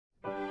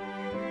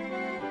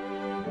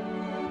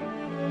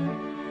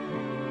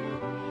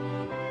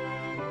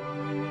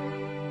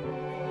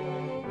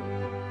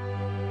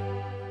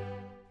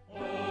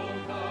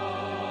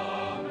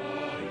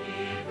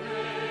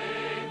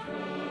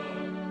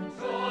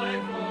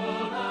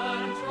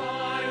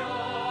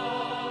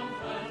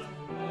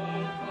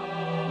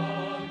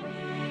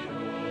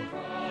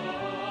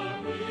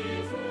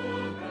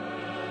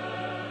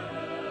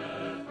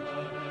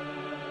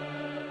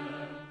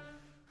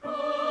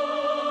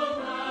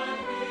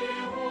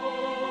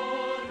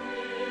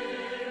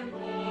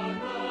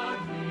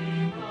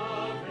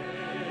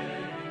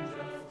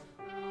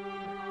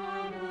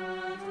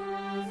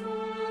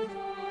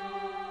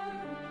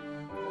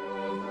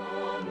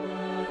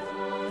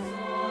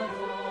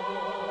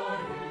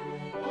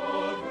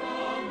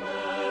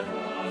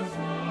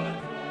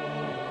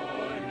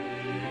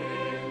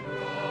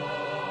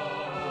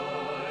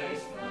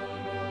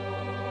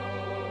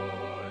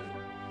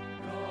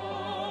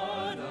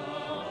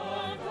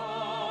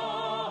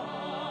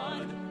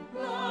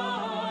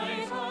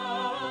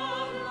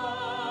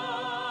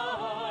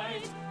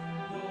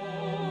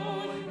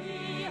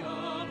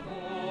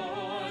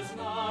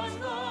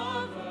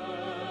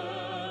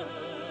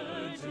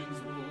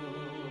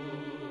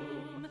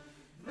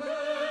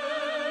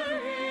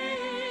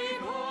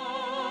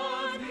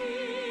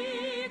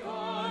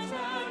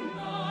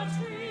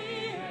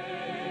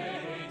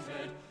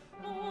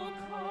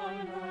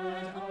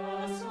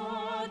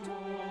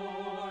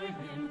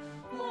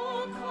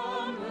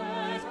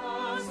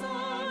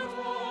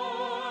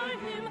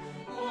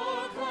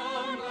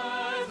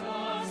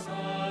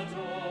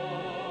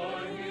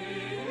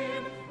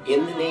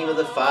In the name of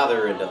the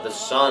Father, and of the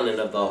Son, and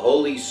of the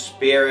Holy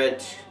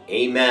Spirit,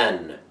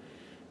 amen.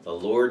 The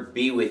Lord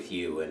be with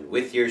you, and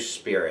with your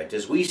spirit,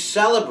 as we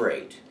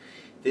celebrate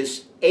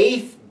this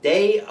 8th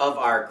day of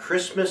our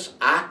Christmas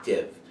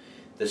octave,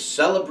 the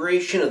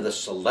celebration of the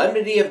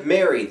Solemnity of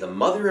Mary, the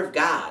Mother of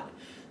God,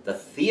 the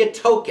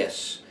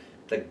Theotokos,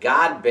 the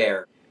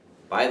God-bearer.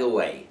 By the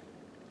way,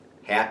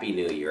 Happy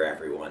New Year,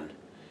 everyone.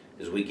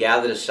 As we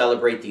gather to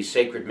celebrate these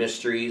sacred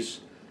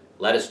mysteries,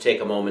 let us take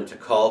a moment to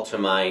call to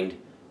mind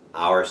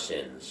our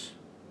sins.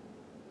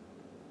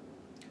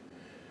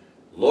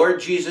 Lord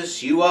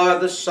Jesus, you are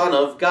the Son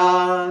of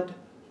God.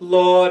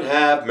 Lord,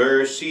 have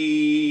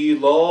mercy.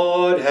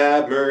 Lord,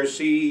 have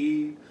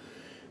mercy.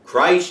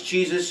 Christ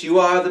Jesus, you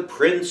are the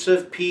Prince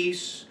of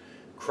Peace.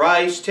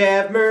 Christ,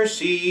 have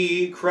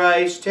mercy.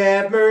 Christ,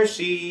 have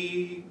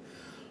mercy.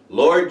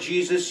 Lord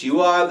Jesus,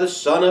 you are the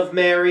Son of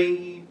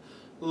Mary.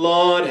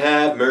 Lord,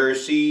 have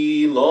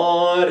mercy.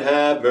 Lord,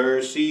 have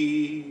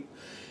mercy.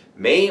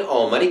 May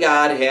Almighty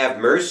God have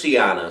mercy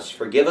on us,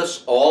 forgive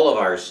us all of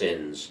our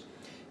sins,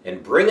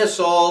 and bring us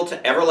all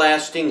to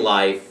everlasting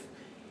life.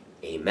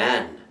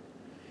 Amen.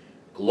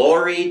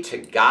 Glory to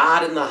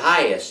God in the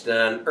highest, and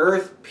on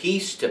earth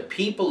peace to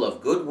people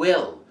of good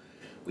will.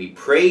 We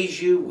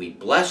praise you, we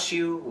bless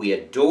you, we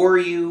adore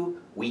you,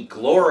 we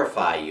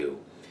glorify you.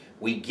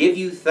 We give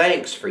you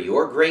thanks for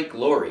your great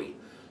glory,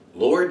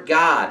 Lord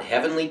God,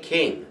 Heavenly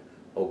King,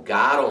 O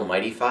God,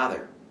 Almighty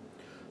Father.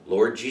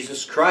 Lord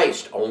Jesus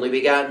Christ, only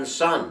begotten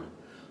Son,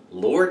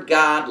 Lord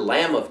God,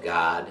 Lamb of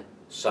God,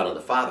 Son of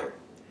the Father.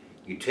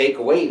 You take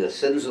away the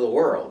sins of the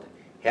world,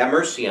 have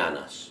mercy on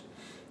us.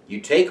 You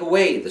take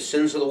away the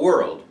sins of the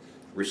world,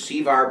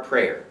 receive our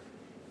prayer.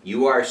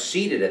 You are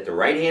seated at the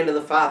right hand of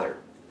the Father,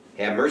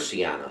 have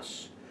mercy on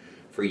us.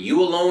 For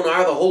you alone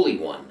are the Holy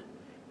One,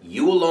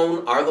 you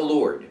alone are the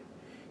Lord.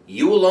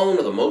 You alone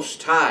are the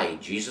Most High,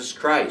 Jesus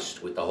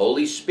Christ, with the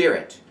Holy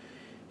Spirit,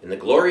 in the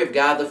glory of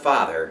God the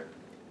Father.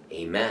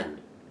 Amen.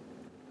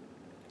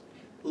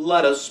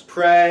 Let us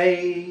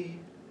pray.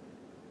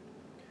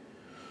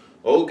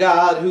 O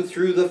God, who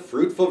through the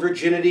fruitful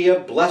virginity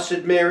of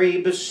Blessed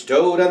Mary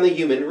bestowed on the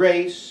human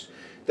race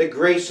the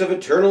grace of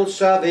eternal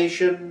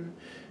salvation,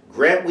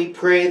 grant, we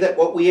pray, that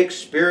what we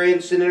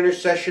experience in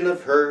intercession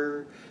of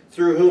her,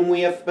 through whom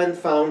we have been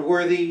found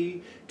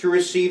worthy to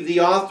receive the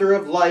author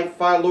of life,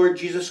 our Lord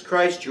Jesus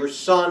Christ, your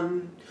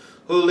Son,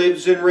 who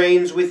lives and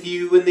reigns with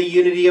you in the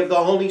unity of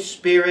the Holy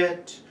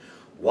Spirit,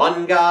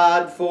 one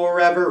God,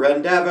 forever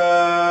and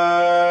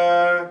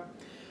ever.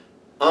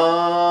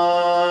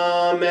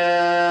 Amen.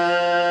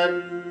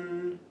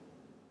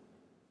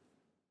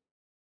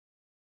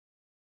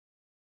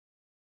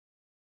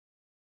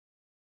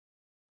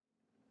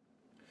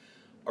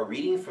 A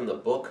reading from the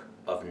book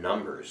of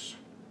Numbers.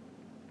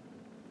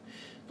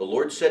 The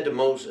Lord said to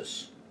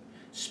Moses,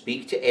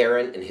 "Speak to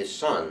Aaron and his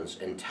sons,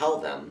 and tell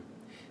them,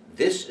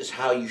 this is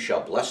how you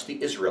shall bless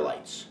the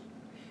Israelites.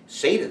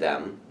 Say to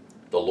them,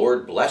 the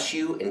Lord bless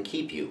you and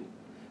keep you.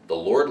 The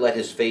Lord let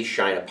his face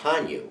shine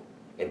upon you,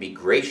 and be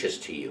gracious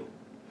to you.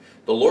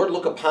 The Lord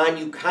look upon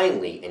you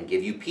kindly, and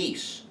give you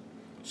peace.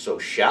 So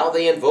shall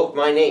they invoke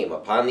my name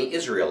upon the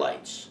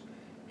Israelites,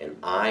 and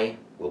I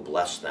will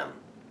bless them."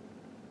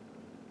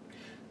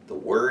 The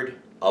word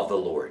of the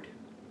Lord.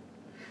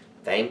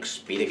 Thanks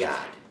be to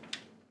God.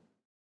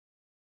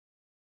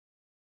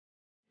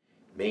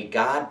 May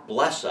God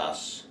bless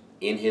us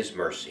in his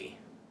mercy.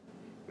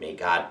 May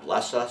God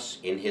bless us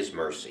in his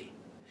mercy.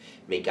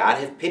 May God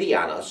have pity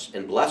on us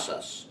and bless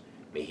us.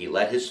 May he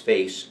let his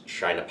face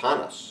shine upon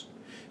us.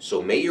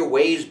 So may your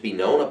ways be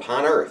known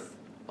upon earth,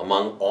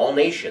 among all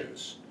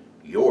nations,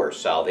 your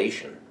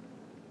salvation.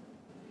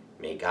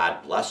 May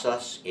God bless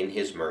us in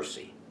his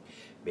mercy.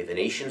 May the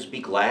nations be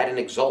glad and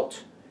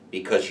exult,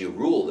 because you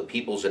rule the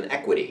peoples in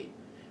equity.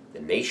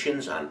 The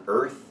nations on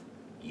earth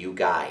you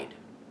guide.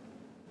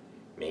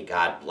 May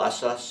God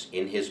bless us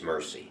in his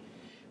mercy.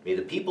 May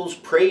the peoples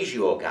praise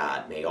you, O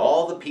God. May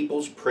all the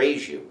peoples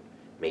praise you.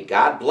 May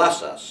God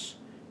bless us.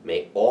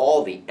 May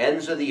all the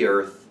ends of the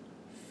earth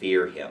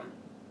fear him.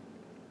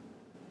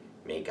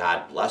 May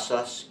God bless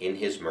us in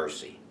his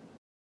mercy.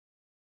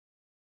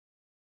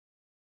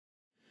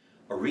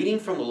 A reading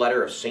from the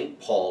letter of St.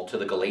 Paul to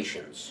the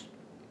Galatians.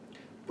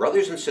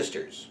 Brothers and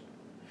sisters,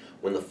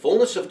 when the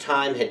fullness of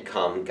time had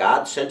come,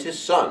 God sent his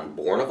Son,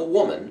 born of a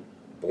woman,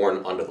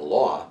 born under the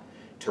law,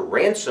 to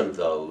ransom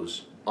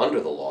those under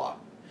the law,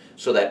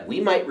 so that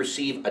we might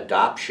receive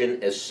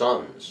adoption as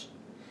sons.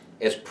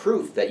 As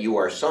proof that you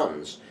are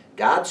sons,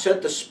 God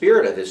sent the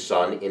Spirit of his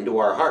Son into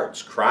our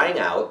hearts, crying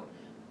out,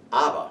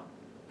 Abba,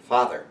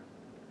 Father.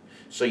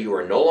 So you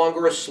are no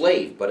longer a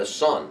slave, but a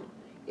son,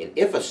 and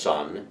if a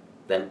son,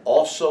 then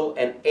also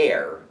an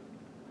heir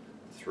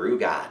through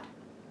God.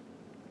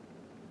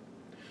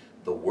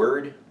 The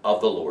word of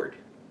the Lord.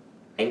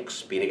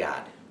 Thanks be to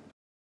God.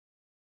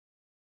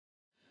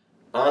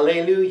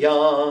 Alleluia,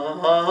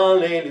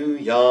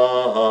 alleluia,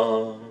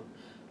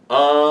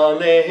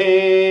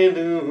 alleluia.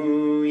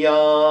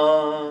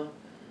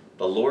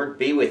 The Lord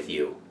be with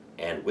you,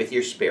 and with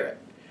your spirit.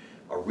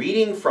 A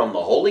reading from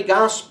the Holy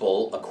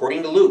Gospel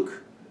according to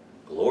Luke.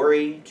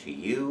 Glory to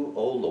you,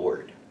 O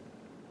Lord.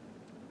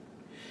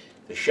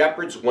 The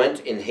shepherds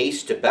went in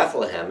haste to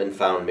Bethlehem and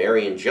found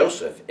Mary and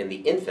Joseph and the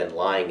infant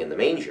lying in the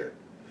manger.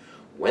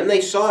 When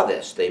they saw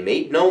this, they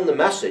made known the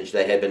message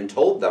that had been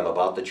told them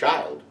about the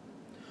child.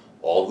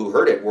 All who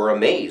heard it were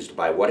amazed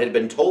by what had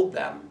been told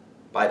them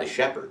by the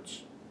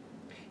shepherds.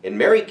 And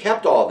Mary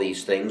kept all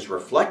these things,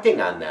 reflecting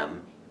on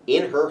them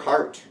in her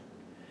heart.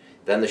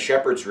 Then the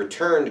shepherds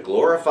returned,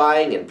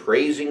 glorifying and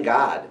praising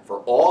God for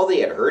all they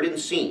had heard and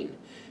seen,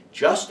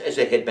 just as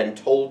it had been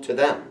told to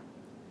them.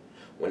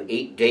 When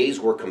 8 days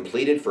were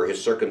completed for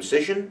his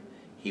circumcision,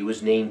 he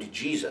was named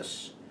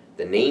Jesus,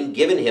 the name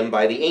given him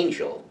by the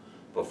angel,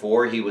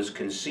 before he was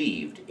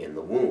conceived in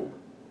the womb.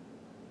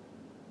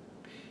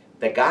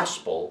 The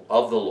Gospel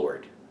of the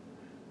Lord.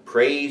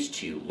 Praise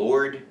to you,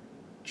 Lord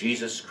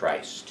Jesus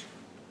Christ.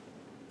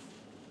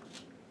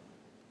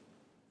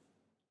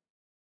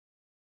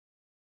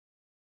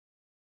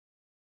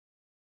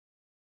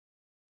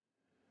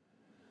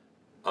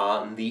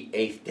 On the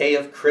 8th day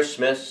of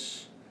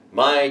Christmas,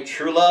 my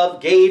true love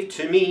gave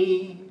to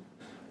me.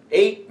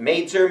 8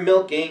 maids are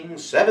milking,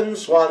 7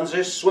 swans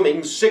are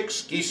swimming,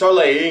 6 geese are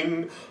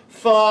laying,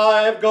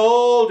 5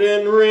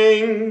 golden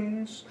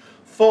rings,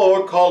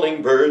 4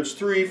 calling birds,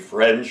 3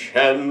 French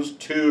hens,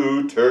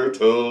 2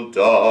 turtle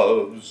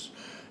doves,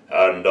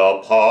 and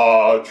a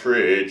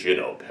partridge in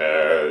a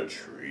pear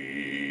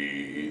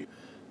tree.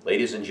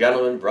 Ladies and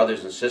gentlemen,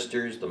 brothers and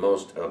sisters, the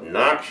most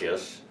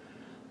obnoxious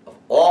of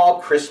all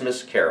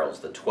Christmas carols,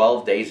 the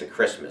 12 Days of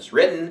Christmas,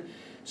 written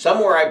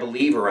somewhere, I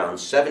believe, around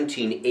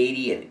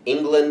 1780 in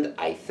England,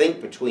 I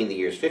think between the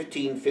years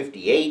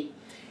 1558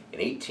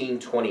 and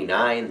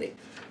 1829. The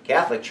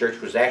Catholic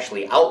Church was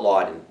actually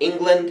outlawed in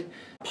England,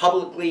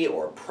 publicly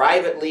or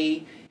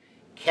privately.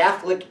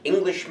 Catholic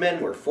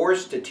Englishmen were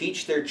forced to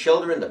teach their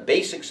children the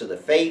basics of the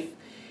faith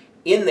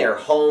in their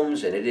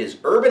homes, and it is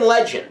urban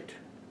legend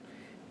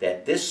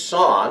that this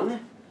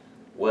song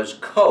was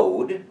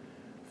code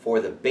for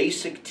the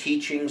basic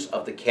teachings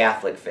of the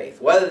Catholic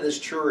faith. Whether this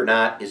is true or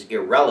not is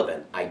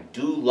irrelevant. I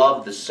do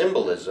love the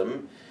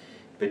symbolism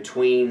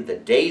between the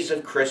days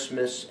of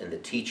Christmas and the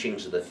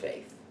teachings of the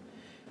faith.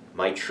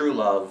 My true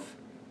love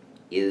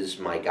is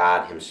my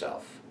God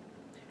himself.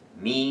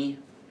 Me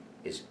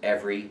is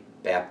every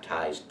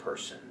baptized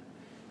person.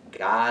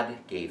 God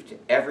gave to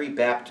every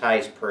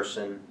baptized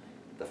person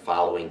the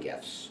following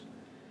gifts.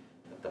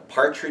 The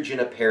partridge in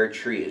a pear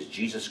tree is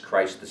Jesus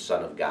Christ, the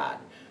Son of God.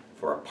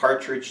 For a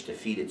partridge to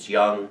feed its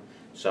young,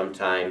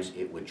 sometimes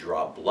it would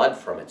draw blood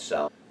from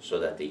itself so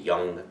that the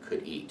young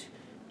could eat,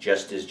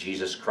 just as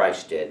Jesus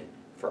Christ did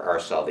for our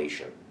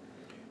salvation.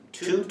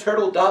 2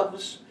 turtle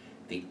doves,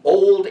 the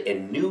Old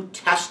and New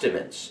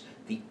Testaments,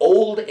 the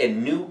Old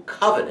and New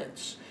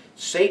Covenants,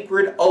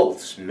 sacred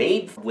oaths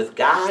made with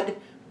God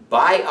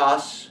by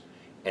us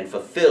and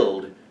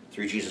fulfilled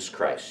through Jesus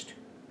Christ.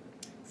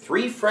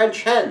 3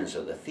 French hens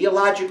of the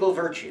theological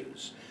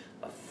virtues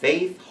of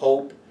faith,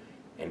 hope,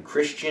 and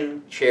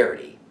Christian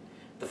charity.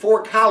 The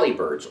 4 collie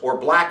birds, or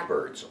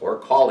blackbirds, or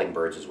calling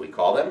birds as we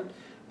call them,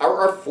 are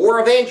our 4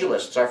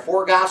 evangelists, our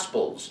 4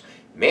 Gospels: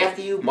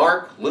 Matthew,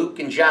 Mark, Luke,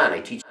 and John. I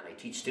teach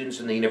students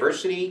in the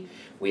university.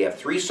 We have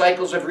 3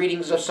 cycles of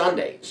readings of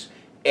Sundays,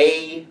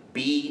 A,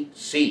 B,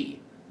 C,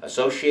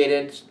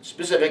 associated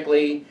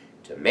specifically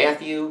to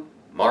Matthew,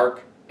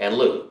 Mark, and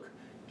Luke.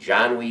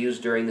 John we use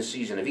during the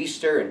season of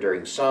Easter and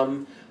during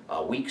some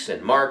weeks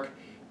in Mark,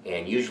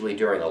 and usually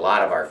during a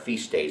lot of our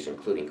feast days,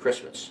 including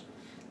Christmas.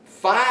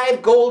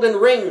 5 golden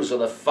rings are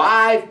the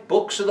 5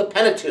 books of the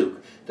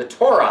Pentateuch, the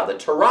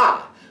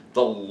Torah,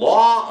 the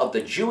law of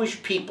the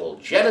Jewish people: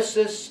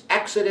 Genesis,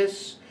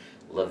 Exodus,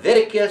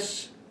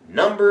 Leviticus,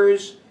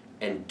 Numbers,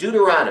 and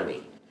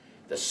Deuteronomy.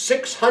 The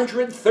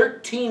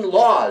 613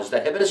 laws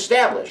that have been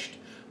established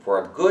for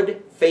a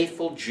good,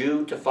 faithful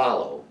Jew to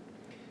follow.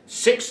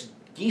 6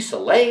 geese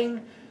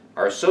a-laying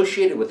are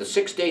associated with the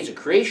 6 days of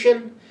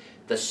creation.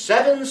 The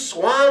 7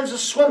 swans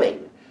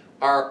a-swimming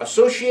are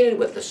associated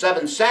with the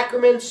 7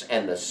 sacraments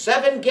and the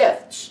 7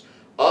 gifts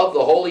of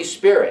the Holy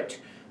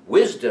Spirit: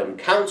 wisdom,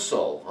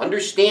 counsel,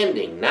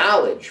 understanding,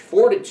 knowledge,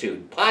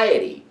 fortitude,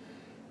 piety,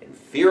 and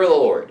fear of the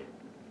Lord.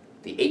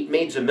 The 8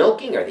 maids of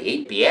milking are the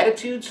 8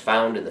 Beatitudes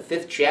found in the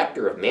 5th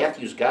chapter of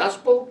Matthew's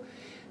Gospel.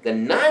 The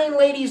 9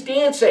 ladies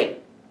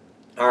dancing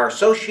are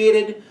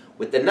associated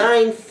with the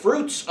 9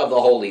 fruits of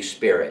the Holy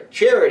Spirit: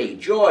 charity,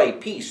 joy,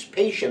 peace,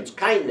 patience,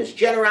 kindness,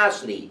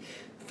 generosity,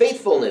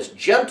 faithfulness,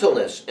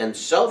 gentleness, and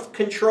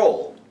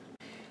self-control.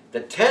 The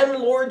 10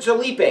 lords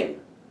a-leaping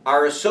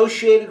are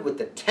associated with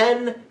the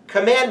 10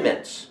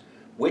 commandments,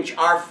 which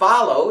are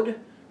followed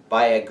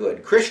by a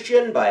good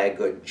Christian, by a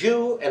good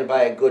Jew, and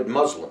by a good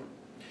Muslim.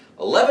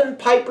 11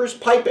 pipers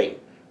piping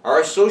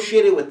are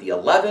associated with the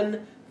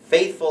 11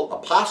 faithful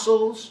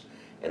apostles,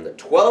 and the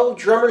 12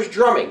 drummers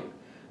drumming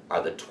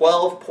are the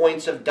 12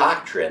 points of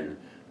doctrine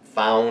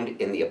found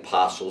in the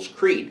Apostles'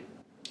 Creed.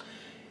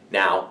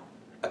 Now,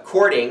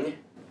 according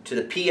to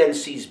the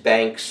PNC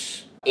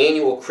Bank's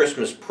annual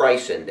Christmas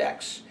price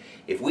index,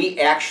 if we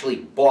actually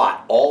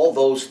bought all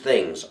those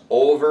things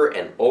over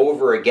and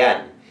over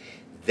again,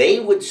 they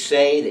would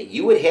say that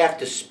you would have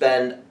to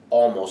spend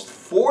almost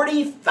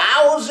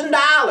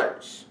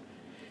 $40,000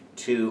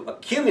 to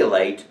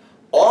accumulate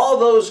all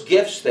those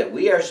gifts that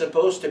we are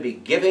supposed to be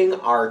giving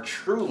our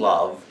true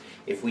love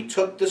if we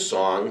took the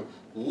song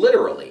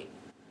literally.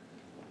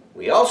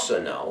 We also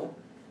know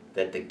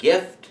that the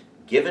gift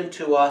given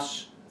to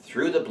us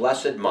through the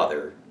Blessed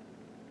Mother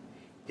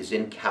is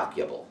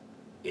incalculable.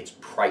 It's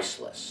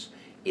priceless.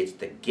 It's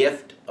the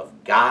gift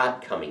of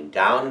God coming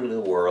down into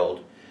the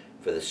world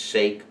for the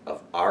sake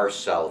of our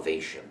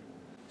salvation.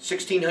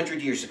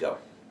 1600 years ago,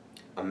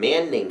 a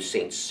man named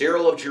St.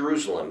 Cyril of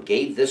Jerusalem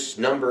gave this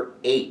number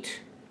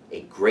 8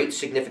 a great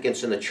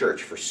significance in the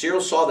church, for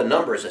Cyril saw the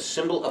number as a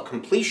symbol of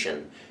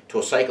completion to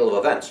a cycle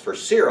of events. For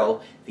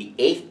Cyril, the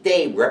 8th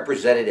day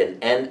represented an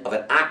end of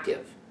an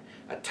octave,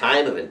 a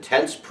time of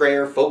intense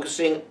prayer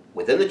focusing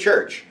within the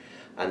church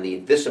on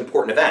this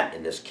important event.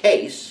 In this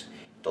case,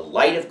 the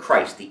light of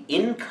Christ, the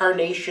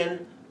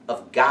incarnation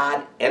of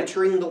God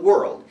entering the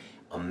world,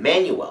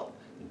 Emmanuel,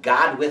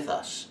 God with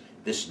us,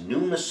 this new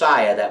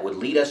Messiah that would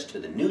lead us to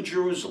the New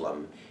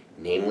Jerusalem,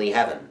 namely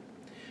heaven.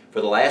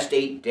 For the last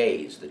 8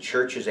 days, the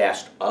Church has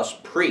asked us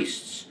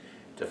priests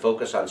to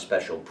focus on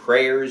special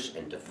prayers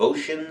and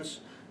devotions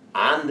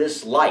on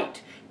this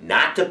light,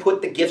 not to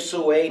put the gifts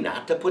away,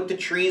 not to put the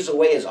trees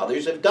away as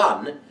others have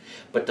done,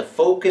 but to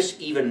focus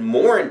even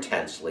more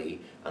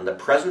intensely on the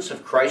presence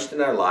of Christ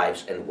in our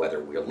lives and whether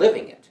we're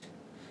living it.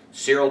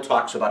 Cyril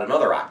talks about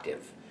another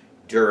octave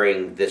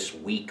during this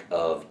week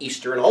of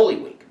Easter and Holy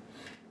Week.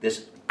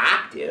 This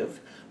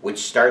octave, which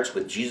starts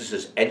with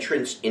Jesus'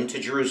 entrance into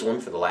Jerusalem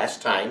for the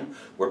last time,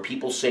 where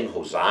people sing,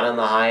 Hosanna in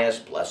the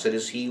highest, blessed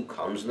is he who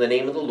comes in the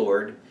name of the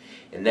Lord.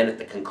 And then at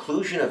the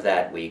conclusion of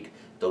that week,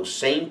 those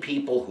same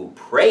people who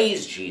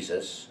praise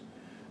Jesus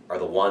are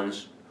the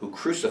ones who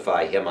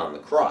crucify him on the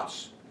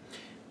cross.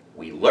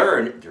 We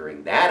learn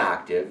during that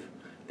octave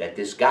that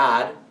this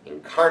God,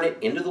 incarnate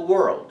into the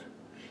world,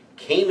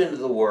 came into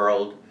the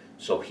world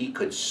so he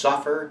could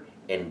suffer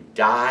and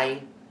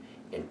die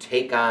and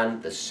take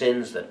on the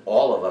sins that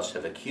all of us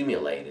have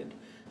accumulated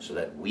so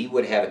that we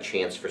would have a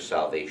chance for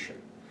salvation.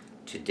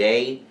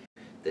 Today,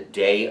 the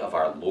day of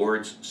our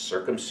Lord's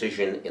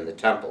circumcision in the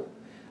temple,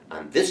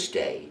 on this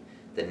day,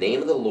 the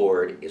name of the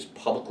Lord is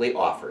publicly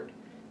offered,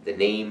 the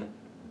name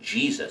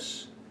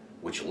Jesus,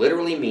 which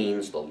literally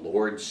means the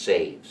Lord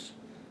saves.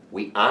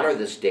 We honor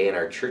this day in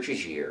our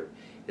church's year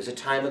as a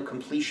time of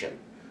completion,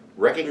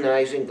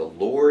 recognizing the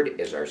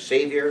Lord as our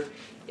Savior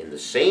in the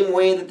same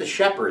way that the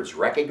shepherds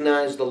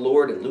recognized the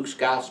Lord in Luke's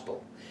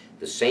Gospel,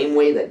 the same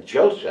way that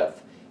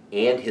Joseph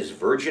and his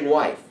virgin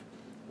wife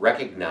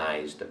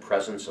recognized the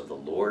presence of the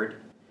Lord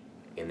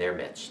in their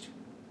midst.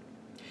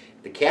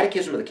 The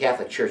Catechism of the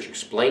Catholic Church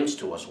explains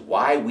to us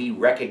why we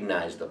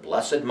recognize the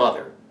Blessed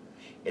Mother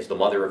as the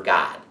Mother of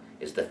God,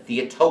 as the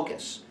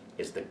Theotokos,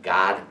 as the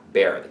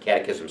God-bearer. The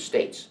Catechism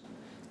states,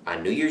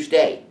 on New Year's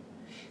Day,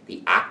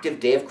 the octave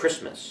day of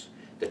Christmas,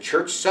 the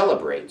Church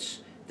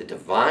celebrates the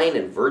divine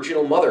and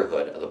virginal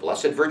motherhood of the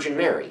Blessed Virgin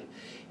Mary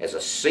as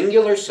a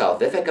singular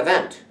salvific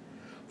event,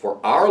 for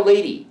Our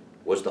Lady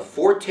was the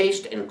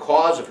foretaste and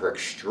cause of her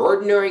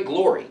extraordinary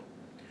glory.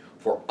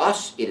 For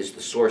us it is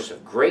the source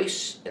of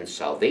grace and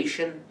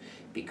salvation,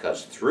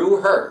 because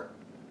through her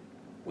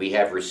we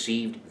have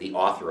received the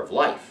author of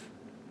life.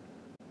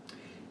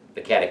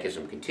 The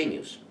Catechism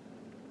continues,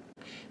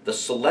 the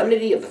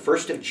solemnity of the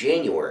 1st of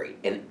January,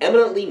 an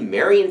eminently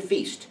Marian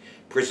feast,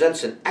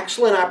 presents an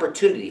excellent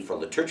opportunity for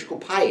liturgical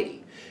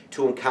piety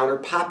to encounter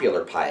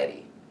popular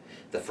piety.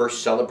 The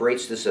first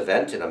celebrates this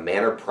event in a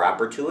manner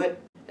proper to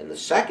it, and the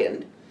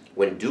second,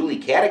 when duly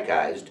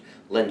catechized,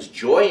 lends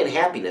joy and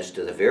happiness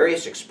to the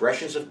various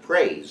expressions of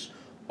praise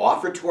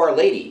offered to Our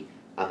Lady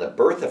on the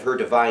birth of her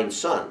divine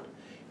Son,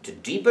 to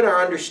deepen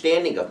our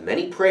understanding of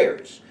many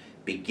prayers,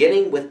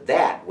 beginning with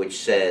that which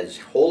says,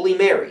 Holy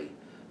Mary,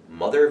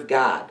 Mother of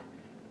God,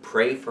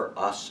 pray for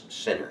us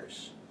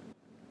sinners.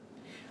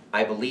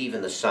 I believe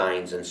in the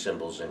signs and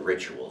symbols and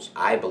rituals.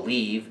 I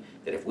believe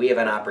that if we have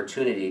an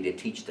opportunity to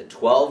teach the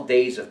 12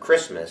 days of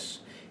Christmas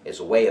as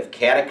a way of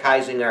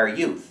catechizing our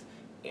youth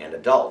and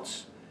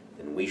adults,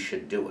 then we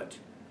should do it.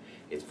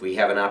 If we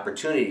have an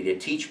opportunity to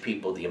teach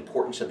people the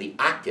importance of the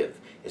octave,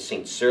 as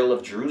St. Cyril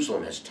of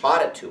Jerusalem has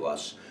taught it to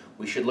us,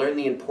 we should learn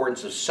the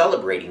importance of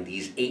celebrating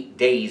these 8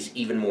 days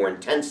even more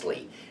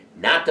intensely,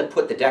 not to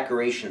put the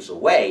decorations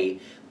away,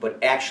 but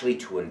actually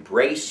to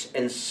embrace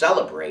and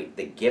celebrate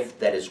the gift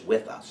that is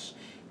with us.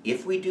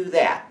 If we do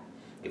that,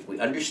 if we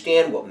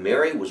understand what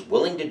Mary was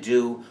willing to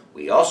do,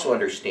 we also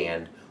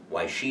understand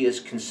why she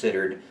is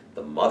considered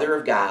the Mother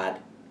of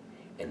God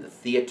and the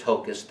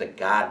Theotokos, the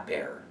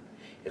God-bearer.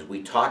 As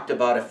we talked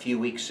about a few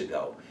weeks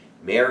ago,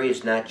 Mary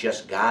is not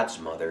just God's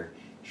mother,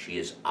 she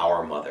is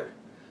our mother.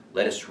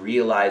 Let us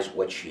realize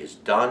what she has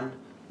done,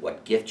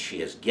 what gift she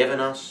has given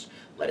us.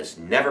 Let us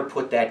never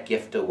put that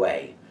gift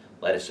away.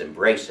 Let us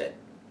embrace it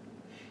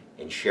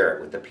and share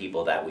it with the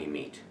people that we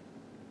meet.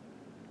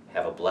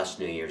 Have a blessed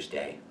New Year's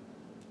Day.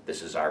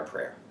 This is our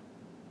prayer.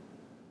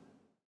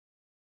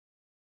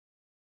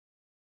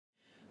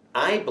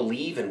 I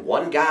believe in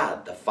one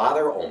God, the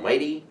Father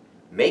Almighty,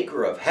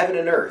 maker of heaven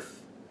and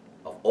earth,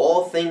 of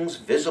all things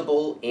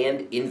visible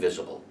and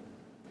invisible.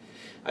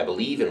 I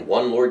believe in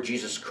one Lord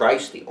Jesus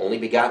Christ, the only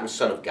begotten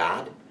Son of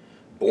God,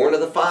 born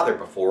of the Father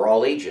before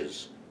all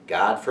ages,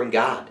 God from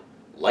God,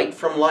 light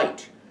from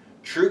light,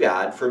 true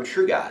God from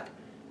true God,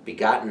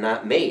 begotten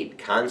not made,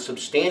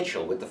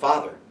 consubstantial with the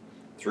Father.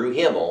 Through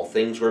him all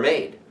things were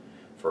made.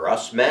 For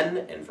us men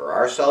and for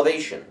our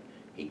salvation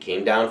he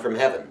came down from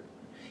heaven,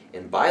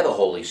 and by the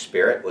Holy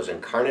Spirit was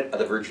incarnate of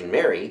the Virgin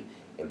Mary,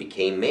 and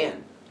became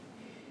man.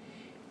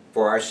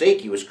 For our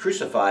sake he was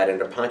crucified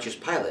under Pontius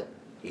Pilate.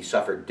 He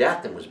suffered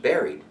death and was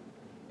buried,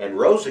 and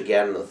rose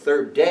again on the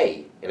third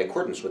day in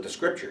accordance with the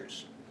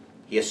Scriptures.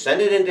 He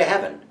ascended into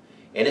heaven,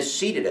 and is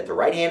seated at the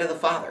right hand of the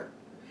Father.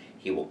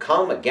 He will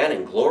come again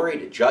in glory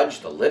to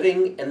judge the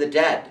living and the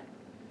dead,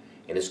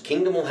 and his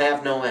kingdom will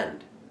have no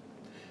end.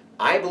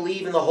 I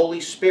believe in the Holy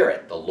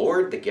Spirit, the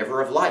Lord, the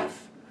giver of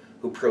life,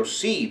 who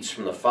proceeds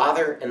from the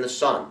Father and the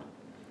Son,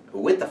 who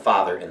with the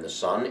Father and the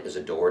Son is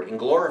adored and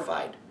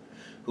glorified,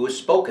 who has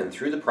spoken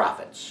through the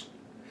prophets.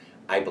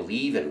 I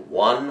believe in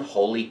one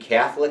holy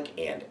Catholic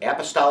and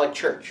apostolic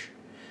church.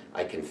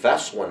 I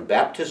confess one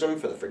baptism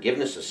for the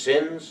forgiveness of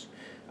sins.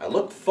 I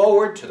look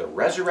forward to the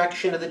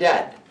resurrection of the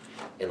dead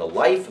and the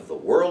life of the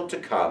world to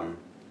come.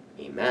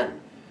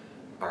 Amen.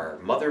 Our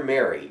Mother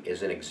Mary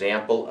is an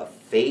example of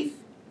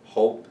faith,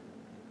 hope,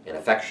 and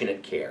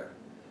affectionate care.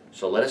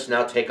 So let us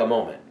now take a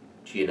moment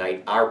to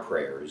unite our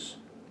prayers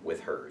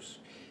with hers,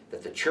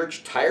 that the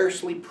Church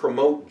tirelessly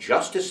promote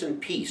justice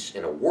and peace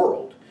in a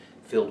world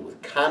filled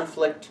with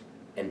conflict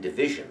and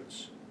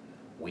divisions.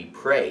 We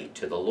pray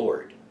to the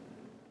Lord.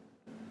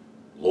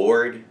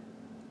 Lord,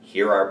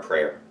 hear our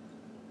prayer.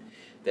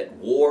 That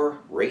war,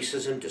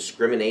 racism,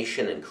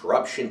 discrimination, and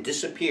corruption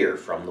disappear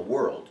from the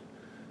world.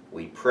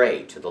 We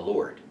pray to the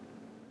Lord.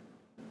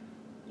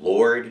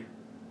 Lord,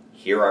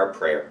 hear our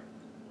prayer.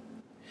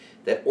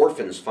 That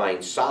orphans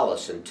find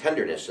solace and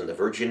tenderness in the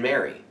Virgin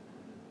Mary.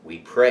 We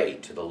pray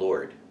to the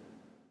Lord.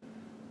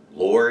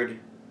 Lord,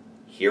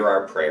 hear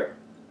our prayer.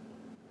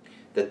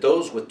 That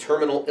those with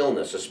terminal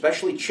illness,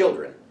 especially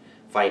children,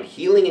 find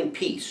healing and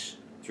peace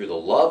through the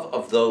love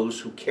of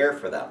those who care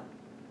for them.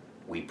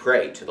 We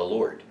pray to the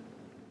Lord.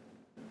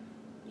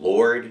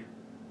 Lord,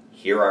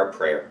 hear our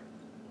prayer.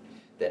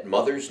 That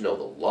mothers know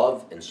the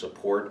love and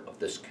support of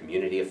this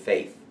community of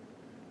faith.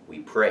 We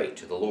pray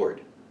to the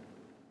Lord.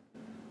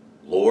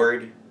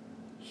 Lord,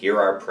 hear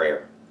our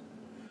prayer.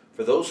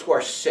 For those who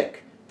are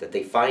sick, that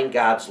they find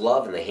God's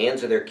love in the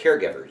hands of their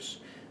caregivers.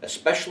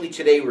 Especially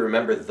today we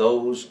remember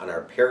those on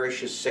our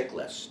parish's sick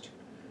list.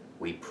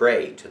 We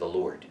pray to the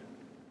Lord.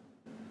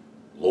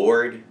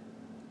 Lord,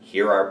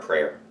 hear our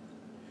prayer.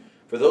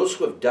 For those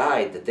who have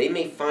died, that they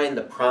may find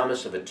the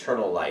promise of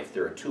eternal life.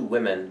 There are two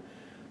women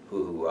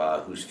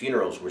whose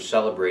funerals we're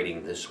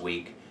celebrating this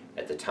week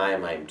at the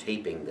time I'm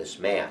taping this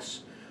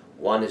Mass.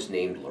 One is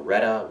named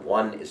Loretta,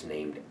 one is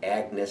named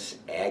Agnes,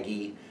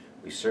 Aggie.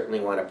 We certainly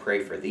want to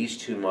pray for these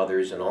two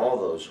mothers and all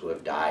those who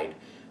have died,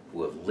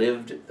 who have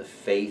lived the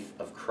faith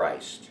of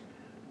Christ.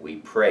 We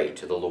pray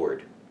to the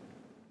Lord.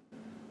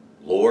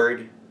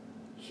 Lord,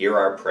 hear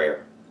our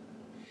prayer.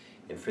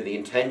 And for the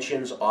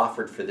intentions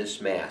offered for this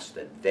Mass,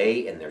 that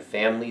they and their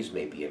families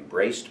may be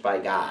embraced by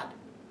God,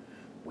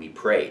 we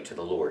pray to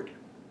the Lord.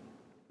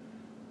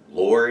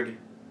 Lord,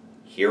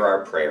 hear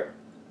our prayer.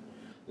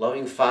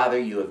 Loving Father,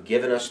 you have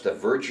given us the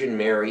Virgin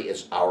Mary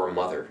as our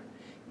mother.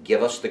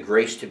 Give us the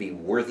grace to be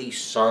worthy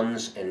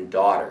sons and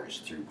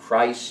daughters through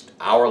Christ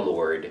our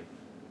Lord.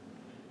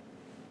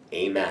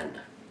 Amen.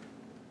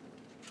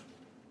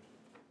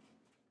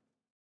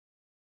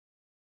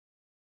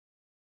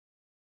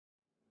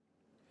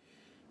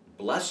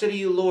 Blessed are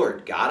you,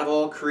 Lord, God of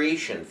all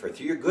creation, for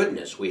through your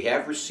goodness we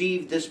have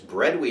received this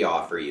bread we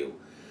offer you.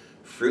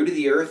 Fruit of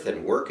the earth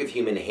and work of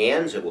human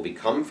hands, it will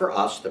become for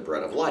us the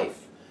bread of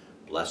life.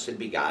 Blessed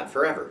be God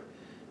forever.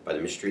 By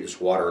the mystery of this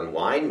water and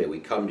wine, may we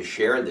come to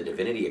share in the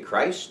divinity of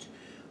Christ,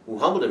 who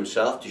humbled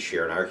himself to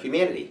share in our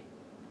humanity.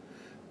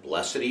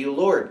 Blessed are you,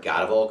 Lord,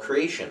 God of all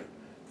creation,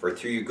 for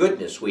through your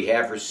goodness we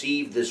have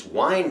received this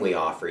wine we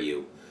offer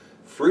you.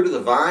 Fruit of the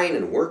vine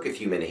and work of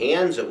human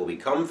hands, it will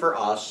become for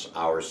us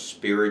our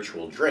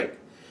spiritual drink.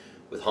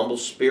 With humble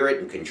spirit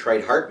and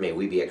contrite heart may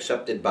we be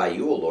accepted by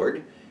you, O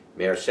Lord.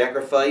 May our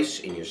sacrifice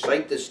in your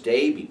sight this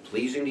day be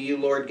pleasing to you,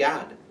 Lord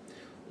God.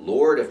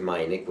 Lord, of my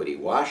iniquity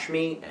wash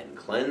me, and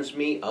cleanse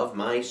me of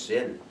my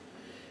sin.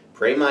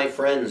 Pray, my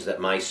friends, that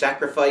my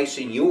sacrifice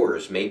and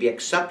yours may be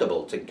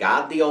acceptable to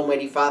God the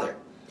Almighty Father.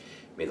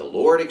 May the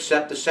Lord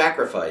accept the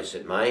sacrifice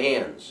at my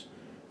hands,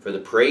 for the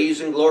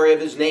praise and glory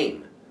of his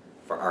name,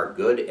 for our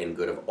good and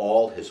good of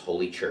all his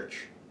holy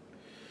church.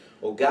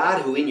 O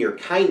God, who in your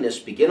kindness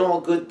begin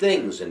all good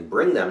things and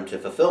bring them to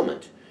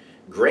fulfillment,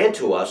 grant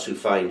to us who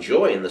find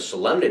joy in the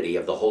solemnity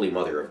of the Holy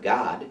Mother of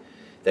God,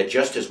 that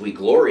just as we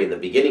glory in the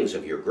beginnings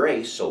of your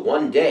grace, so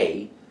one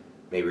day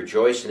may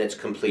rejoice in its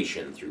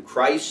completion, through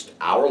Christ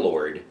our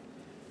Lord.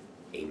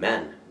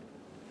 Amen.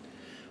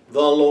 The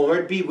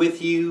Lord be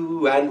with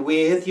you and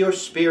with your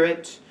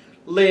spirit.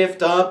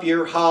 Lift up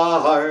your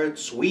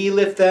hearts, we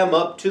lift them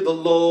up to the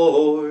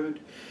Lord.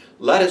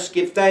 Let us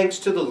give thanks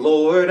to the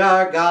Lord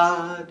our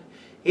God.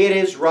 It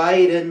is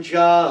right and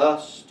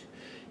just.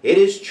 It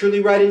is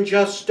truly right and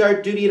just,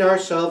 our duty and our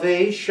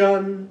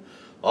salvation,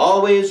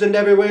 always and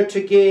everywhere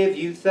to give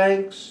you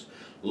thanks,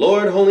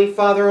 Lord, Holy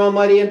Father,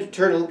 Almighty and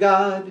Eternal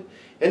God,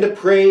 and to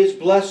praise,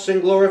 bless,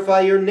 and glorify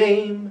your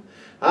name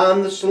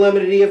on the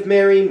Solemnity of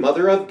Mary,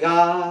 Mother of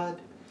God.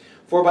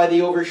 For by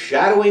the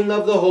overshadowing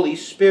of the Holy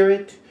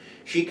Spirit,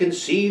 she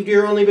conceived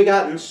your only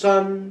begotten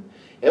Son,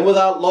 and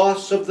without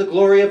loss of the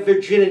glory of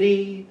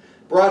virginity,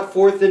 brought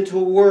forth into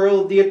a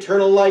world the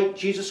eternal light,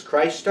 Jesus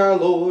Christ our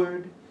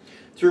Lord.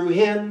 Through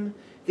him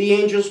the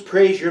angels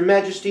praise your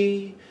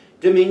majesty,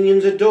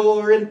 dominions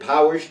adore, and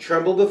powers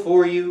tremble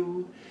before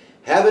you.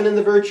 Heaven and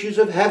the virtues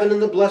of heaven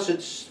and the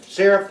blessed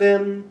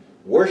seraphim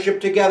worship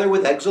together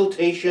with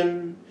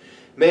exultation.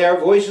 May our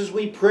voices,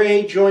 we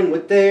pray, join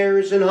with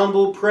theirs in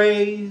humble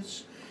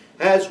praise,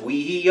 as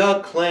we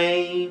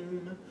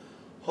acclaim,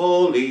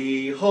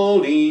 Holy,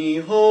 holy,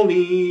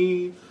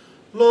 holy,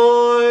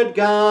 Lord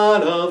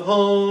God of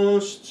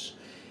hosts.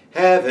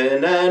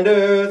 Heaven and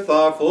earth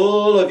are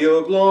full of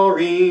your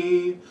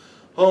glory.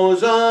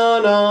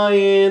 Hosanna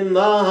in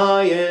the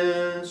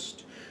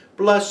highest.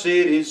 Blessed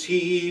is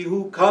he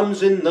who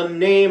comes in the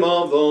name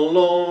of the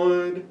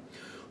Lord.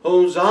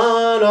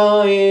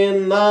 Hosanna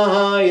in the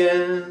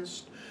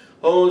highest.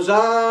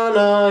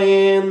 Hosanna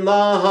in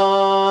the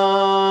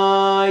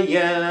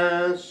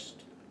highest.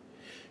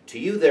 To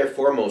you,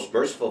 therefore, most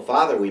merciful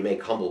Father, we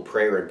make humble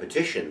prayer and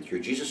petition through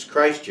Jesus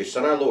Christ, your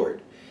Son, our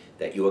Lord,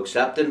 that you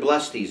accept and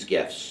bless these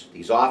gifts,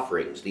 these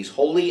offerings, these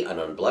holy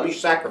and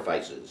unblemished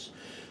sacrifices,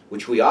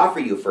 which we offer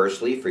you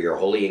firstly for your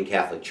holy and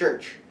Catholic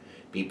Church.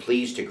 Be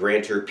pleased to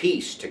grant her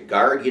peace, to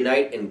guard,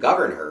 unite, and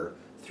govern her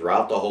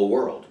throughout the whole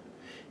world.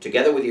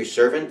 Together with your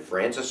servant,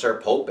 Francis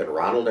our Pope, and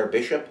Ronald our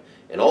Bishop,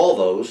 and all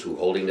those who,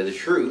 holding to the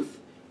truth,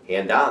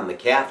 hand on the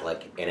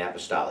Catholic and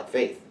Apostolic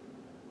faith.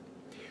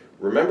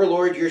 Remember,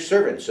 Lord, your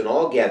servants and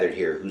all gathered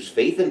here, whose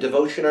faith and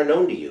devotion are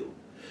known to you.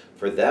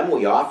 For them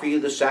we offer you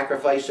the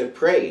sacrifice of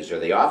praise, or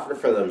they offer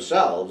for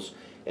themselves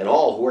and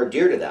all who are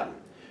dear to them,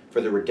 for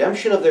the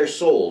redemption of their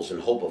souls in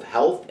hope of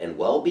health and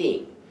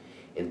well-being,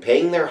 in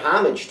paying their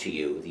homage to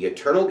you, the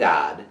eternal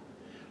God,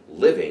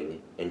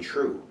 living and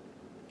true.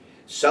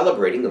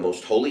 Celebrating the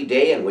most holy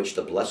day on which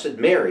the Blessed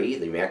Mary,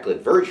 the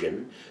Immaculate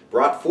Virgin,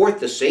 brought forth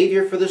the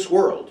Savior for this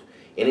world,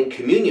 and in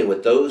communion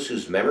with those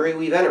whose memory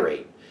we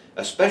venerate,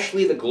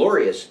 especially the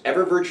glorious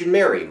ever-Virgin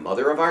Mary,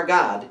 Mother of our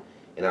God,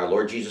 and our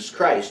Lord Jesus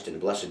Christ,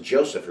 and blessed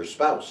Joseph, her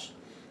spouse,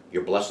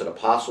 your blessed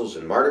apostles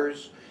and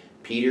martyrs,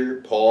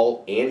 Peter,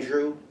 Paul,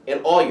 Andrew,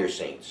 and all your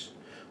saints.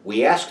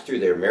 We ask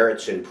through their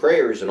merits and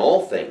prayers in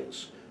all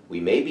things, we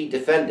may be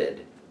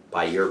defended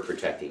by your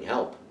protecting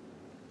help.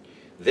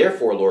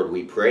 Therefore, Lord,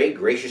 we pray,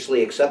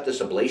 graciously accept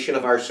this oblation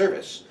of our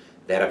service,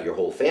 that of your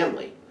whole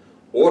family.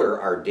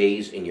 Order our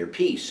days in your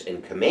peace,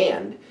 and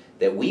command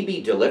that we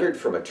be delivered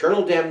from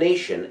eternal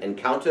damnation and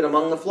counted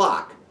among the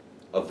flock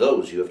of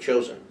those you have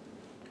chosen.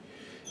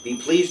 Be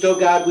pleased, O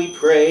God, we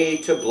pray,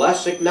 to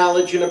bless,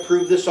 acknowledge, and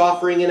approve this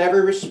offering in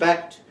every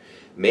respect.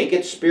 Make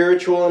it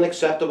spiritual and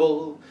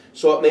acceptable,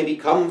 so it may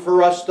become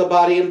for us the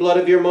body and blood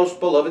of your most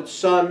beloved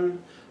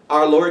Son,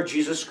 our Lord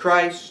Jesus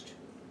Christ.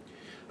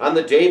 On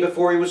the day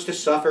before he was to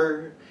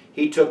suffer,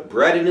 he took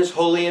bread in his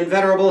holy and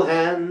venerable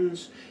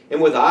hands,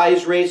 and with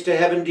eyes raised to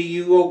heaven to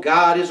you, O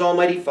God, his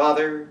almighty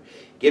Father,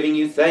 giving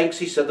you thanks,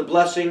 he said the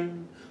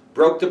blessing,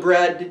 broke the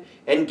bread,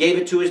 and gave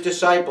it to his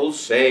disciples,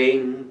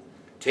 saying,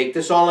 Take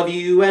this, all of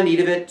you, and eat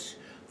of it,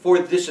 for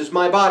this is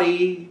my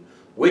body,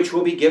 which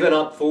will be given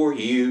up for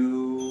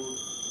you.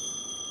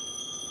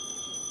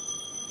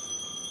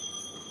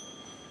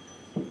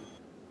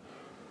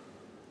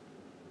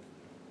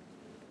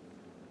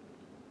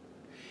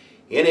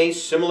 In a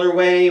similar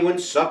way, when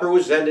supper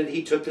was ended,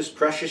 he took this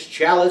precious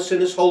chalice in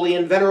his holy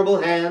and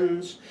venerable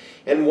hands,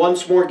 and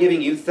once more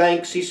giving you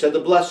thanks, he said the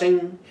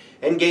blessing,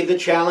 and gave the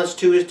chalice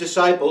to his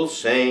disciples,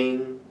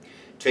 saying,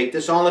 Take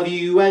this, all of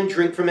you, and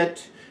drink from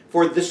it,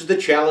 for this is the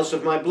chalice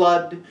of my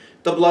blood,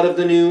 the blood of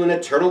the new and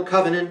eternal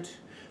covenant,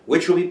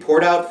 which will be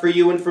poured out for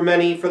you and for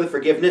many for the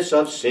forgiveness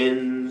of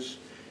sins.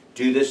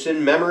 Do this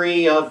in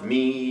memory of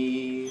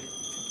me.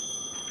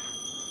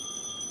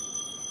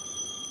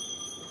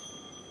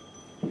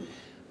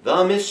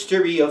 The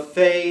mystery of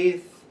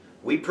faith,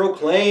 we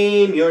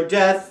proclaim your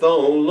death,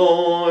 O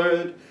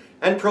Lord,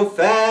 and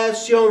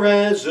profess your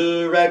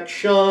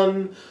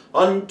resurrection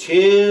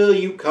until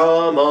you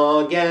come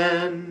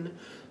again.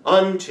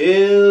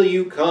 Until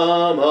you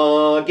come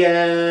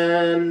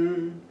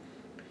again.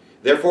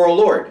 Therefore, O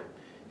Lord,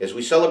 as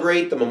we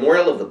celebrate the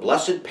memorial of the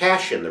blessed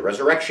Passion, the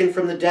resurrection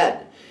from the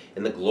dead,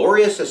 and the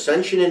glorious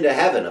ascension into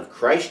heaven of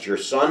Christ your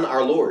Son,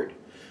 our Lord,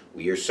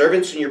 we, your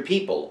servants and your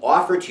people,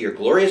 offer to your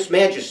glorious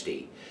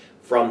majesty,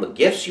 from the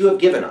gifts you have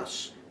given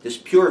us, this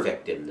pure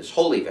victim, this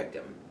holy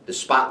victim, this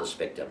spotless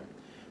victim,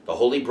 the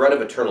holy bread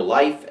of eternal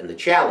life, and the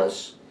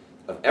chalice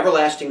of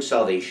everlasting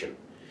salvation.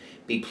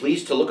 Be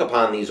pleased to look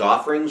upon these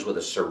offerings with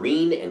a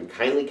serene and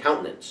kindly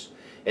countenance,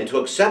 and to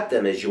accept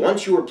them as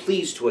once you were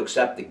pleased to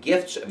accept the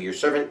gifts of your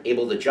servant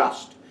Abel the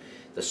just,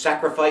 the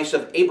sacrifice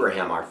of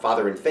Abraham our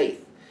father in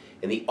faith,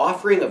 and the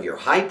offering of your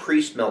high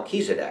priest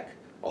Melchizedek,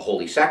 a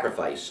holy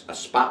sacrifice, a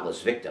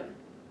spotless victim.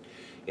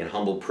 In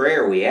humble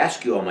prayer we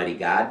ask you, Almighty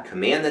God,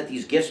 command that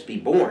these gifts be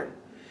borne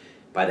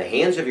by the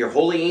hands of your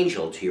holy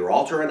angel to your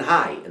altar on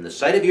high, in the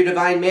sight of your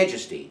divine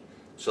majesty,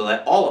 so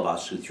that all of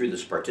us who through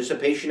this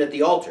participation at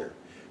the altar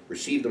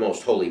receive the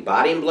most holy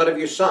body and blood of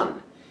your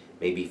Son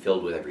may be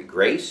filled with every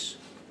grace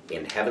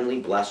and heavenly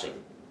blessing.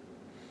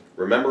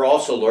 Remember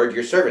also, Lord,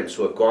 your servants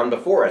who have gone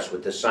before us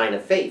with this sign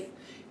of faith,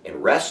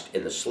 and rest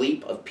in the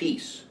sleep of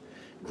peace.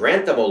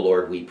 Grant them, O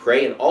Lord, we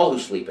pray, and all who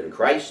sleep in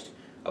Christ,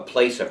 a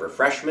place of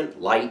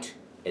refreshment, light,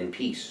 and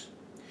peace.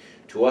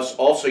 To us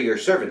also your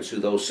servants, who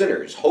though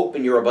sinners, hope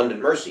in your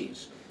abundant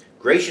mercies,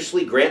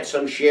 graciously grant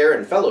some share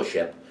and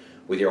fellowship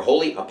with your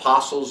holy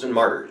apostles and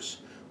martyrs,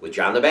 with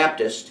John the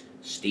Baptist,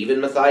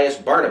 Stephen, Matthias,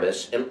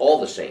 Barnabas, and all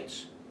the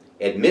saints.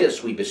 Admit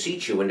us, we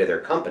beseech you, into their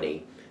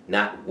company,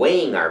 not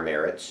weighing our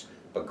merits,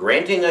 but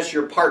granting us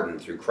your pardon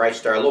through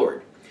Christ our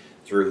Lord,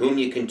 through whom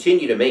you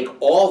continue to make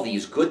all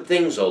these good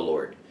things, O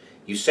Lord.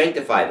 You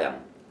sanctify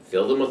them,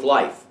 fill them with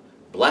life,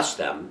 bless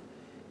them,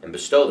 and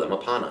bestow them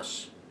upon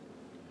us.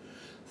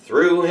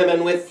 Through him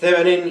and with him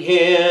and in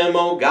him,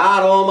 O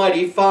God,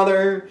 Almighty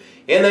Father,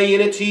 in the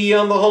unity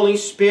of the Holy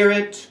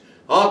Spirit,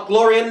 all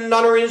glory and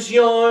honor is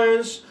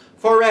yours,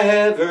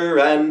 forever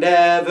and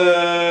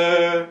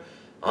ever.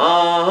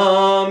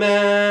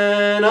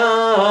 Amen,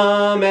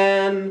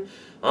 amen,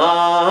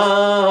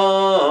 amen,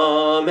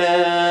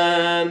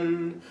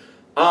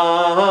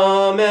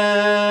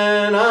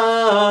 amen,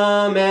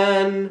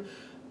 amen,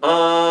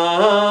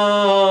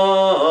 amen.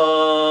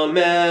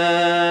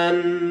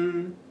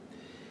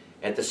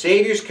 At the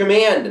Savior's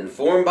command,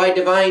 informed by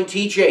divine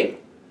teaching,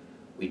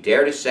 we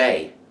dare to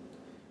say,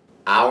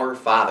 Our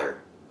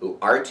Father, who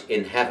art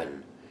in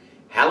heaven,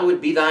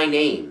 hallowed be thy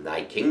name.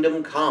 Thy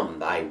kingdom come,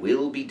 thy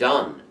will be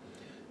done,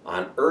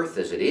 on earth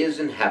as it is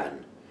in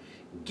heaven.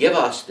 Give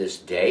us this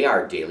day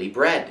our daily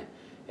bread,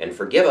 and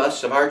forgive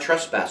us of our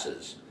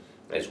trespasses,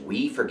 as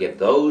we forgive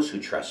those who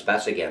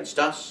trespass against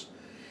us.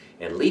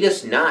 And lead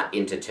us not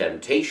into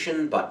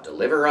temptation, but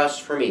deliver us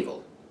from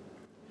evil.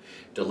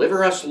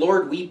 Deliver us,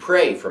 Lord, we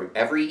pray, from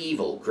every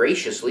evil.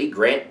 Graciously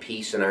grant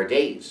peace in our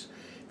days,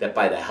 that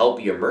by the help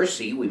of your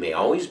mercy we may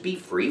always be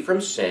free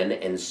from sin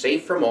and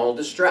safe from all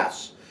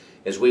distress,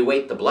 as we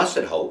wait the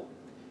blessed hope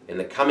in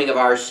the coming of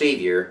our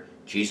Savior,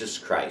 Jesus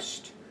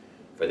Christ.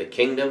 For the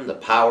kingdom, the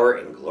power,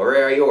 and glory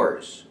are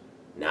yours,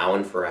 now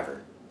and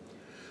forever.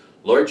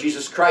 Lord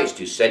Jesus Christ,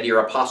 who said to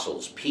your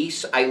apostles,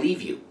 Peace I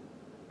leave you,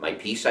 my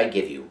peace I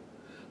give you.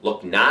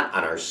 Look not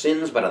on our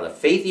sins, but on the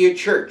faith of your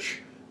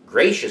church.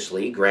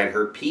 Graciously grant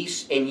her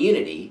peace and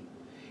unity,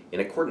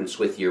 in accordance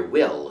with your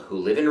will, who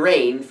live and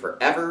reign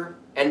forever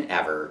and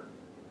ever.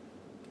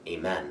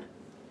 Amen.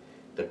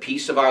 The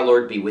peace of our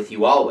Lord be with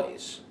you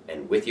always,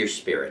 and with your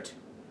spirit.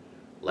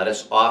 Let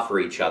us offer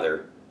each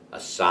other a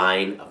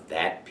sign of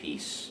that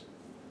peace.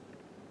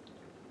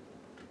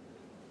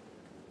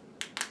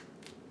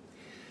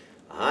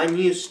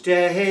 Agnus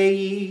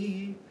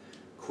Dei,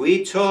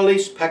 qui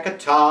tollis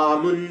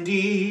peccata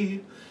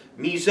mundi,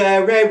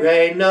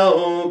 miserere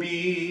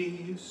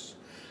nobis.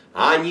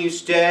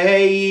 Agnus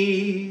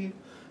Dei,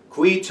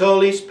 qui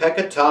tollis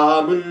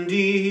peccata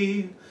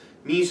mundi,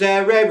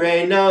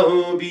 miserere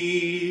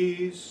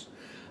nobis.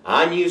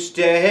 Agnus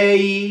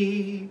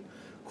Dei,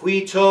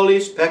 qui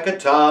tollis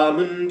peccata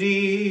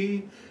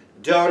mundi,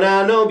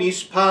 dona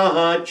nobis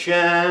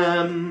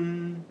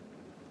pacem.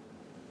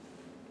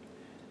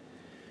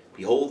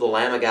 Behold the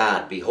Lamb of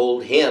God,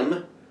 behold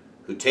him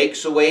who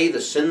takes away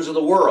the sins of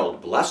the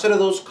world. Blessed are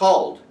those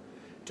called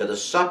to the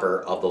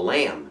supper of the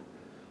Lamb.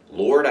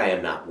 Lord, I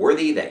am not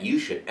worthy that you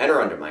should enter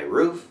under my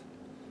roof,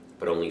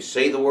 but only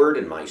say the word,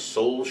 and my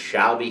soul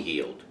shall be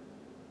healed.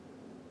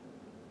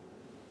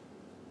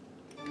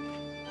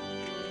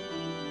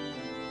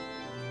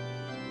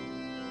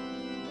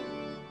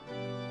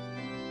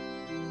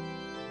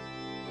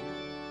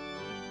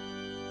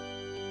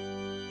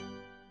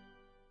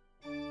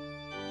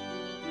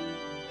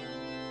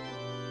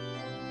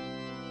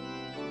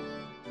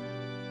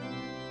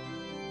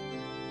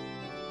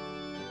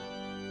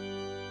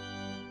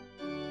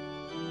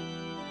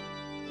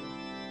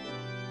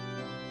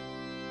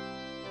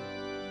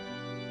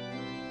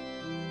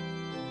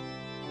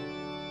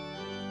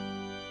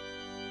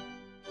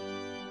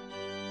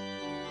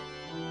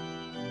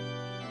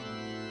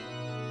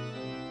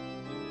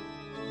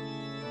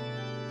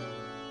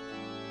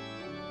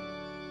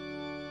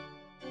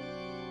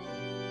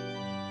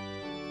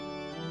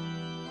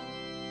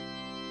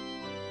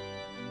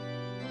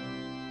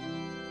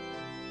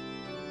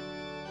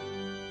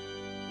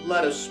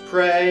 Let us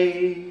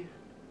pray.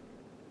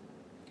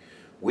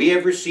 We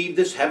have received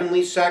this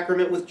heavenly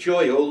sacrament with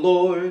joy, O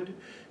Lord.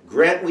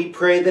 Grant, we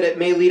pray, that it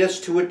may lead us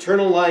to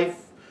eternal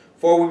life,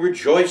 for we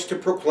rejoice to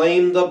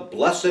proclaim the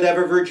Blessed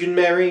Ever Virgin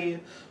Mary,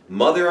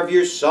 Mother of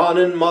your Son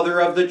and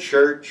Mother of the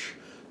Church,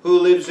 who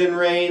lives and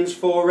reigns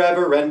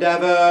forever and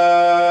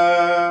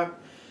ever.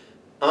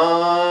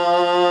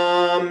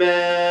 Amen.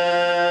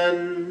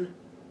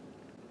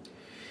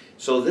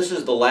 So this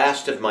is the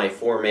last of my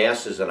 4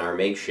 Masses in our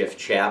makeshift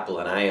chapel,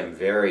 and I am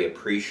very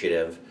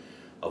appreciative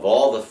of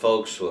all the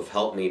folks who have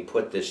helped me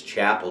put this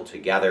chapel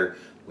together.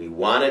 We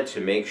wanted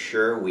to make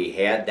sure we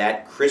had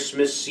that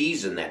Christmas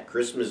season, that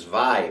Christmas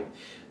vibe,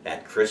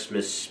 that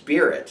Christmas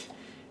spirit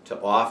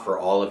to offer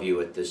all of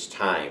you at this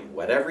time.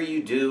 Whatever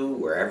you do,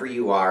 wherever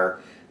you are,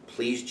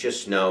 please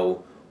just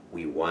know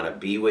we want to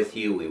be with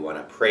you, we want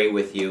to pray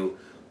with you,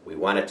 we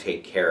want to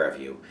take care of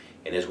you.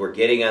 And as we're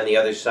getting on the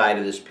other side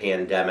of this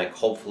pandemic,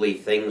 hopefully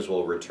things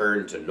will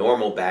return to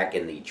normal back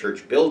in the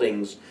church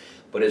buildings.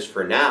 But as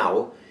for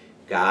now,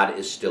 God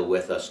is still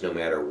with us no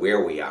matter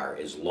where we are.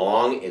 As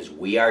long as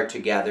we are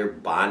together,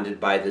 bonded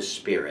by the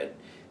Spirit,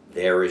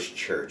 there is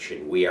church,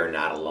 and we are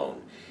not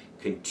alone.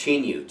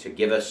 Continue to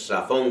give us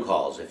phone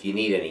calls if you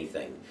need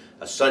anything.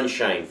 A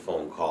sunshine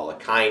phone call, a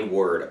kind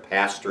word, a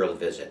pastoral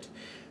visit.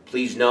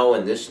 Please know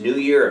in this new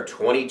year of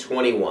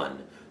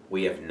 2021,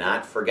 we have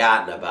not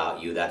forgotten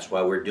about you. That's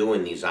why we're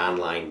doing these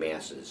online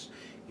Masses.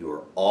 You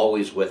are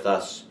always with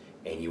us,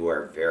 and you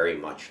are very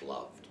much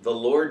loved. The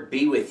Lord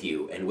be with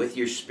you and with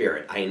your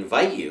spirit. I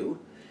invite you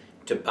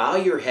to bow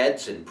your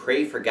heads and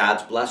pray for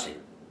God's blessing.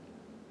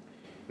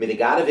 May the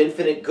God of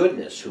infinite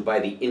goodness, who by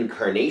the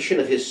incarnation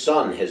of his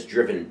Son has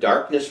driven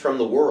darkness from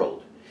the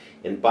world,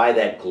 and by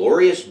that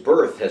glorious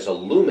birth has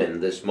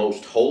illumined this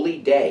most holy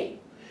day,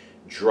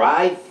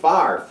 drive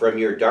far from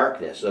your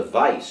darkness of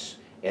vice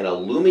and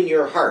illumine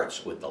your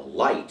hearts with the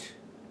light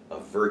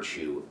of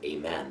virtue.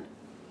 Amen.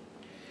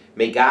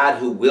 May God,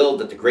 who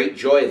willed that the great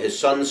joy of his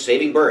Son's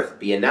saving birth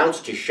be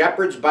announced to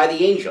shepherds by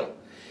the angel,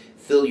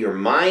 fill your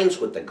minds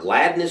with the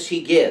gladness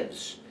he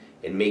gives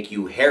and make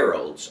you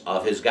heralds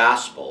of his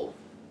gospel.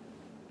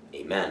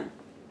 Amen.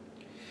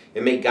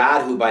 And may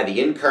God, who by the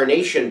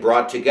incarnation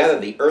brought together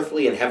the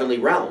earthly and heavenly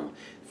realm,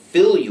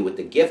 fill you with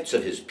the gifts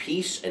of his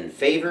peace and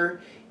favor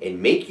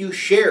and make you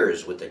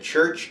sharers with the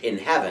church in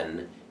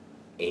heaven.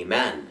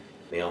 Amen.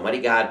 May Almighty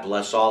God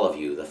bless all of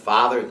you, the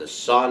Father, the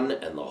Son,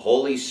 and the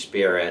Holy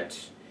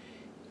Spirit.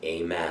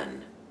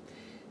 Amen.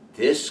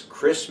 This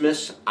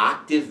Christmas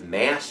octave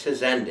Mass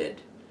has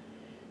ended.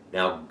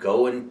 Now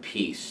go in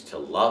peace to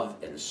love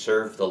and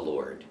serve the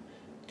Lord.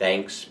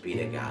 Thanks be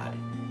to God.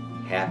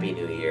 Happy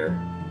New Year.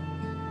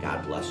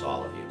 God bless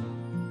all of you.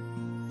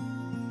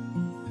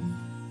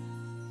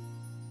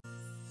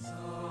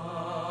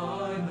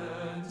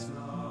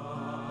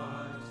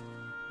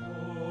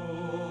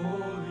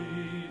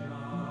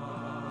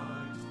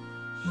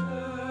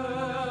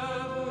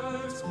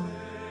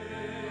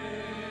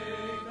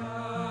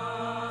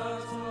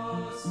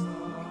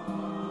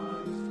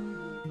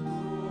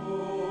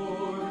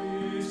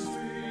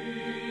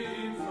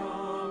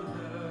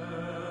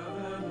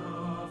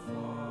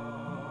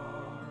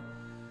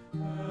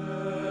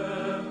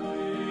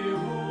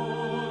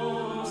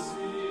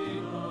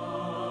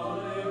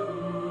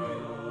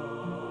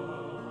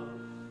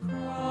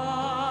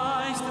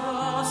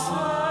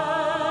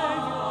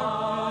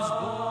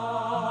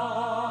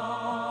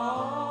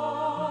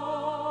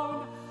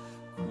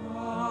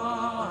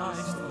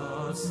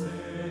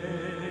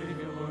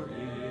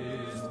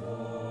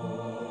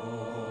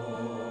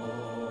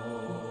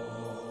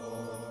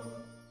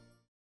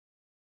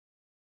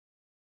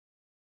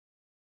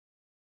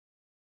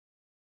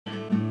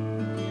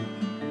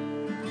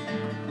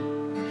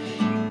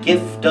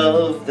 Gift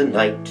of the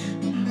night,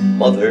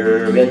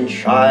 mother and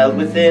child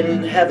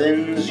within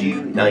heavens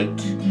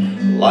unite.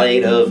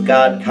 Light of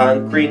God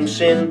conquering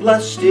sin,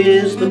 blessed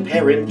is the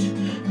parent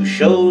who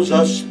shows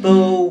us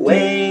the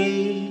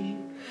way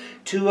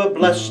to a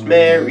blessed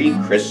Merry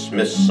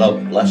Christmas, a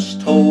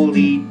blessed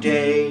holy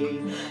day.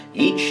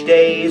 Each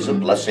day's a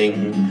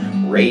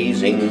blessing,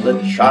 raising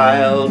the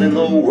child in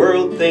the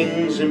world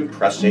things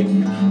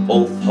impressing,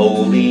 both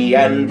holy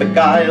and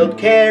beguiled,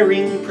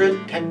 caring,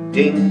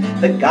 protecting,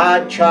 the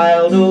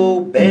God-child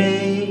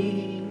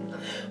obey.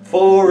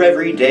 For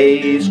every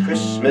day's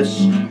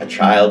Christmas, a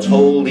child's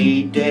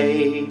holy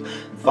day.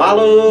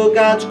 Follow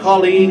God's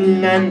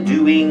calling and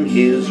doing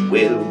his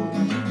will,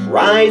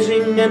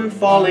 rising and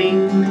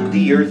falling,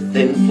 the earth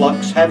in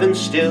flux, heaven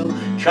still.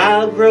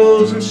 Child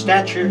grows in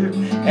stature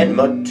and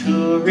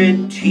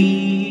maturity,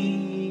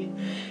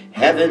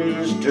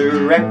 heaven's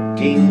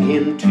directing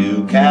him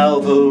to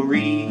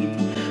Calvary.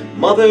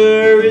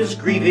 Mother is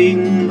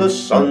grieving the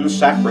Son's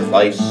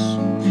sacrifice,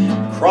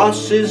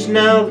 cross is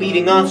now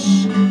leading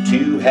us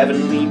to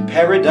heavenly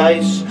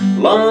paradise.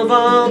 Love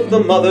of the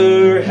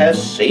mother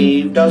has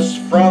saved us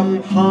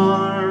from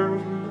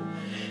harm.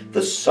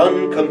 The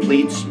Son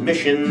completes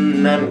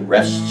mission and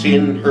rests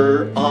in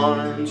her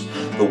arms.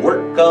 The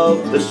work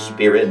of the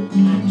Spirit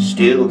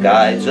still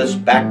guides us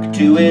back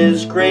to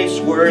his grace.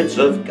 Words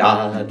of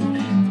God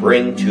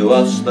bring to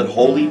us that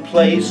holy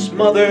place.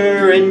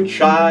 Mother and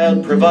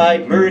child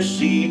provide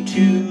mercy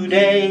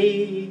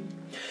today.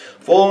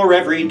 For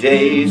every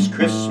day's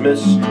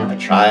Christmas, a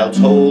child's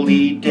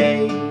holy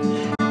day.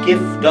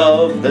 Gift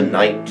of the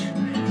night,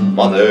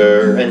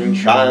 Mother and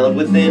child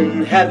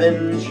within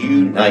heavens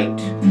unite.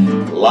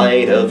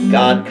 Light of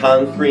God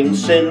conquering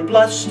sin,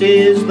 blessed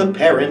is the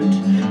parent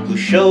who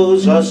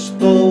shows us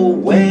the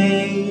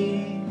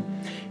way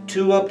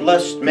to a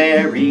blessed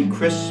Merry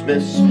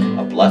Christmas,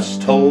 a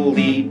blessed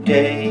holy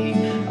day,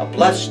 a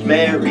blessed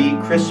Merry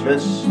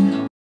Christmas,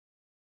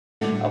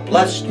 a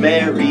blessed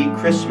Merry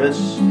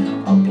Christmas,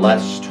 a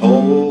blessed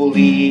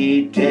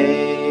holy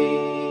day.